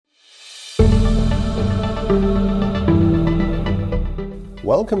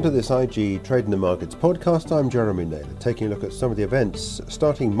Welcome to this IG Trading the Markets podcast. I'm Jeremy Naylor, taking a look at some of the events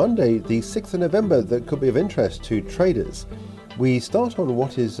starting Monday, the 6th of November, that could be of interest to traders. We start on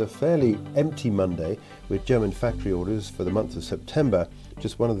what is a fairly empty Monday with German factory orders for the month of September,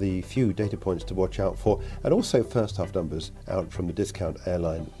 just one of the few data points to watch out for, and also first half numbers out from the discount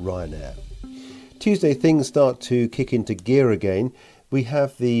airline Ryanair. Tuesday, things start to kick into gear again. We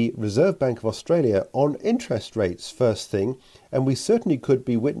have the Reserve Bank of Australia on interest rates first thing, and we certainly could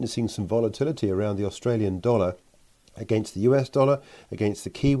be witnessing some volatility around the Australian dollar against the US dollar, against the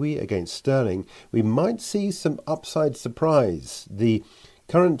Kiwi, against sterling. We might see some upside surprise. The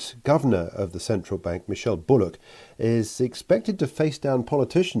current governor of the central bank, Michelle Bullock, is expected to face down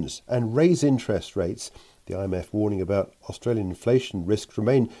politicians and raise interest rates. The IMF warning about Australian inflation risks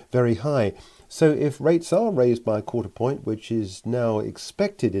remain very high. So if rates are raised by a quarter point, which is now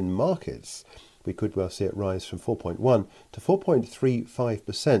expected in markets, we could well see it rise from 4.1 to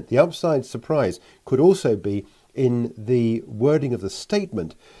 4.35%. The upside surprise could also be in the wording of the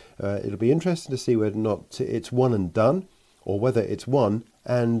statement. It'll be interesting to see whether or not it's one and done, or whether it's one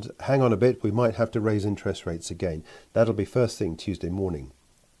and hang on a bit, we might have to raise interest rates again. That'll be first thing Tuesday morning.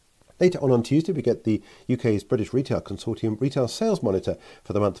 Later on Tuesday, we get the UK's British Retail Consortium Retail Sales Monitor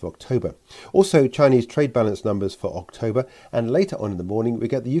for the month of October. Also, Chinese trade balance numbers for October. And later on in the morning, we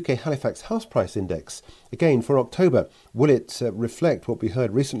get the UK Halifax House Price Index. Again, for October, will it reflect what we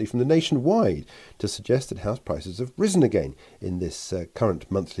heard recently from the Nationwide to suggest that house prices have risen again in this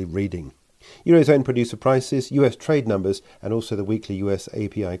current monthly reading? Eurozone producer prices, US trade numbers, and also the weekly US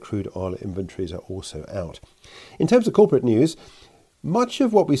API crude oil inventories are also out. In terms of corporate news, much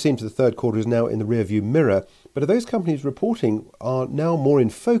of what we've seen to the third quarter is now in the rearview mirror, but those companies reporting are now more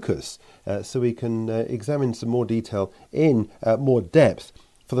in focus, so we can examine some more detail in more depth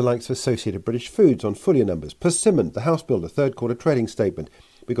for the likes of Associated British Foods on full year numbers, Persimmon, the house builder, third quarter trading statement.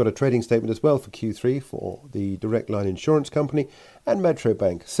 We've got a trading statement as well for Q3 for the Direct Line Insurance Company, and Metro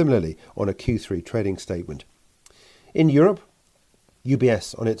Bank similarly on a Q3 trading statement. In Europe,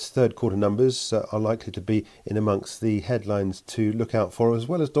 UBS on its third quarter numbers are likely to be in amongst the headlines to look out for, as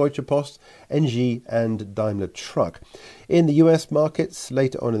well as Deutsche Post, NG and Daimler Truck. In the US markets,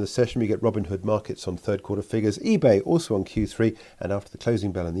 later on in the session, we get Robinhood Markets on third quarter figures, eBay also on Q3, and after the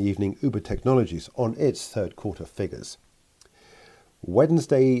closing bell in the evening, Uber Technologies on its third quarter figures.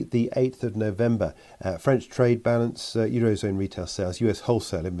 Wednesday, the 8th of November, French trade balance, Eurozone retail sales, US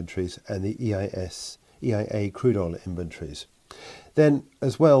wholesale inventories, and the EIA crude oil inventories. Then,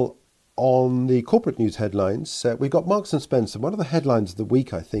 as well, on the corporate news headlines, we've got Marks & Spencer, one of the headlines of the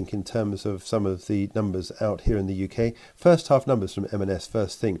week, I think, in terms of some of the numbers out here in the UK. First half numbers from M&S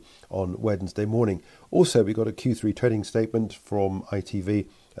first thing on Wednesday morning. Also, we got a Q3 trading statement from ITV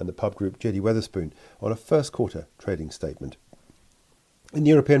and the pub group JD Wetherspoon on a first quarter trading statement. In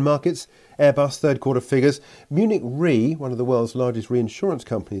the European markets, Airbus third quarter figures, Munich Re, one of the world's largest reinsurance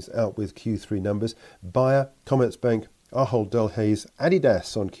companies, out with Q3 numbers, Bayer, Commerzbank, Ahold Delhaize,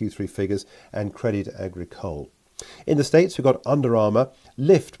 Adidas on Q3 figures, and Crédit Agricole. In the States, we've got Under Armour,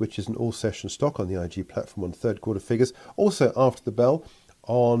 Lyft, which is an all-session stock on the IG platform on third quarter figures. Also after the bell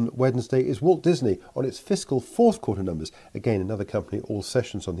on Wednesday is Walt Disney on its fiscal fourth quarter numbers. Again, another company, all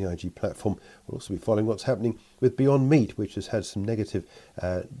sessions on the IG platform. We'll also be following what's happening with Beyond Meat, which has had some negative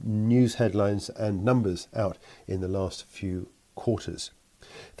news headlines and numbers out in the last few quarters.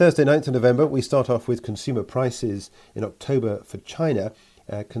 Thursday, 9th of November, we start off with consumer prices in October for China.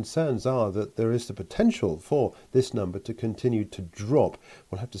 Concerns are that there is the potential for this number to continue to drop.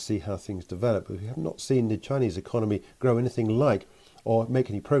 We'll have to see how things develop, but we have not seen the Chinese economy grow anything like or make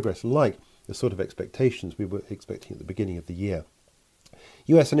any progress like the sort of expectations we were expecting at the beginning of the year.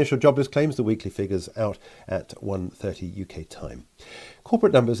 US initial jobless claims, the weekly figures out at 1:30 UK time.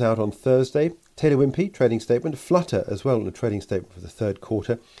 Corporate numbers out on Thursday. Taylor Wimpey, trading statement. Flutter as well on a trading statement for the third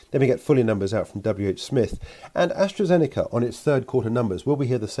quarter. Then we get full year numbers out from WH Smith. And AstraZeneca on its third quarter numbers. Will we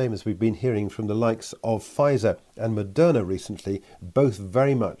hear the same as we've been hearing from the likes of Pfizer and Moderna recently, both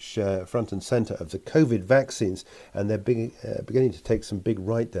very much front and centre of the COVID vaccines, and they're beginning to take some big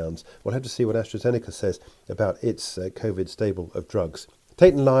write-downs. We'll have to see what AstraZeneca says about its COVID stable of drugs.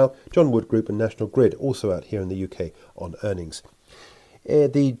 Tate & Lyle, John Wood Group and National Grid also out here in the UK on earnings.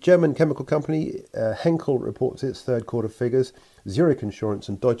 The German chemical company Henkel reports its third quarter figures. Zurich Insurance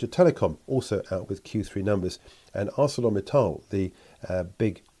and Deutsche Telekom also out with Q3 numbers. And ArcelorMittal, the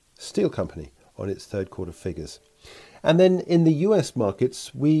big steel company, on its third quarter figures. And then in the US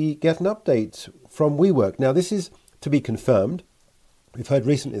markets, we get an update from WeWork. Now, this is to be confirmed. We've heard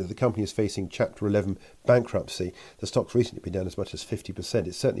recently that the company is facing Chapter 11 bankruptcy. The stock's recently been down as much as 50%.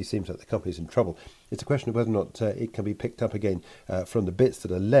 It certainly seems like the company's in trouble. It's a question of whether or not it can be picked up again from the bits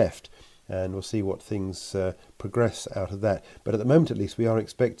that are left, and we'll see what things progress out of that. But at the moment, at least, we are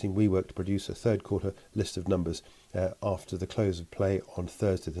expecting WeWork to produce a third quarter list of numbers after the close of play on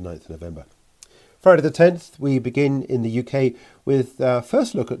Thursday, the 9th of November. Friday the 10th, we begin in the UK with our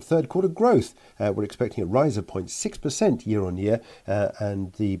first look at third quarter growth. We're expecting a rise of 0.6% year on year,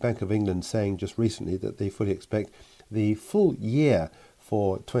 and the Bank of England saying just recently that they fully expect the full year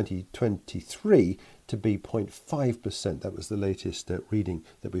for 2023 to be 0.5%. That was the latest reading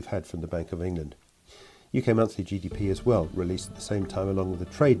that we've had from the Bank of England. UK monthly GDP as well, released at the same time along with the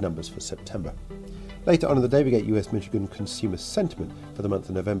trade numbers for September. Later on in the day, we get US Michigan consumer sentiment for the month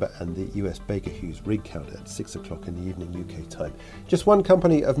of November and the US Baker Hughes rig count at 6 o'clock in the evening UK time. Just one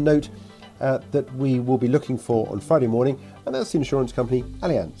company of note that we will be looking for on Friday morning, and that's the insurance company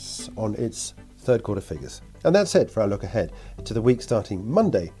Allianz on its third quarter figures. And that's it for our look ahead to the week starting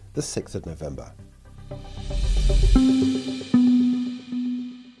Monday, the 6th of November.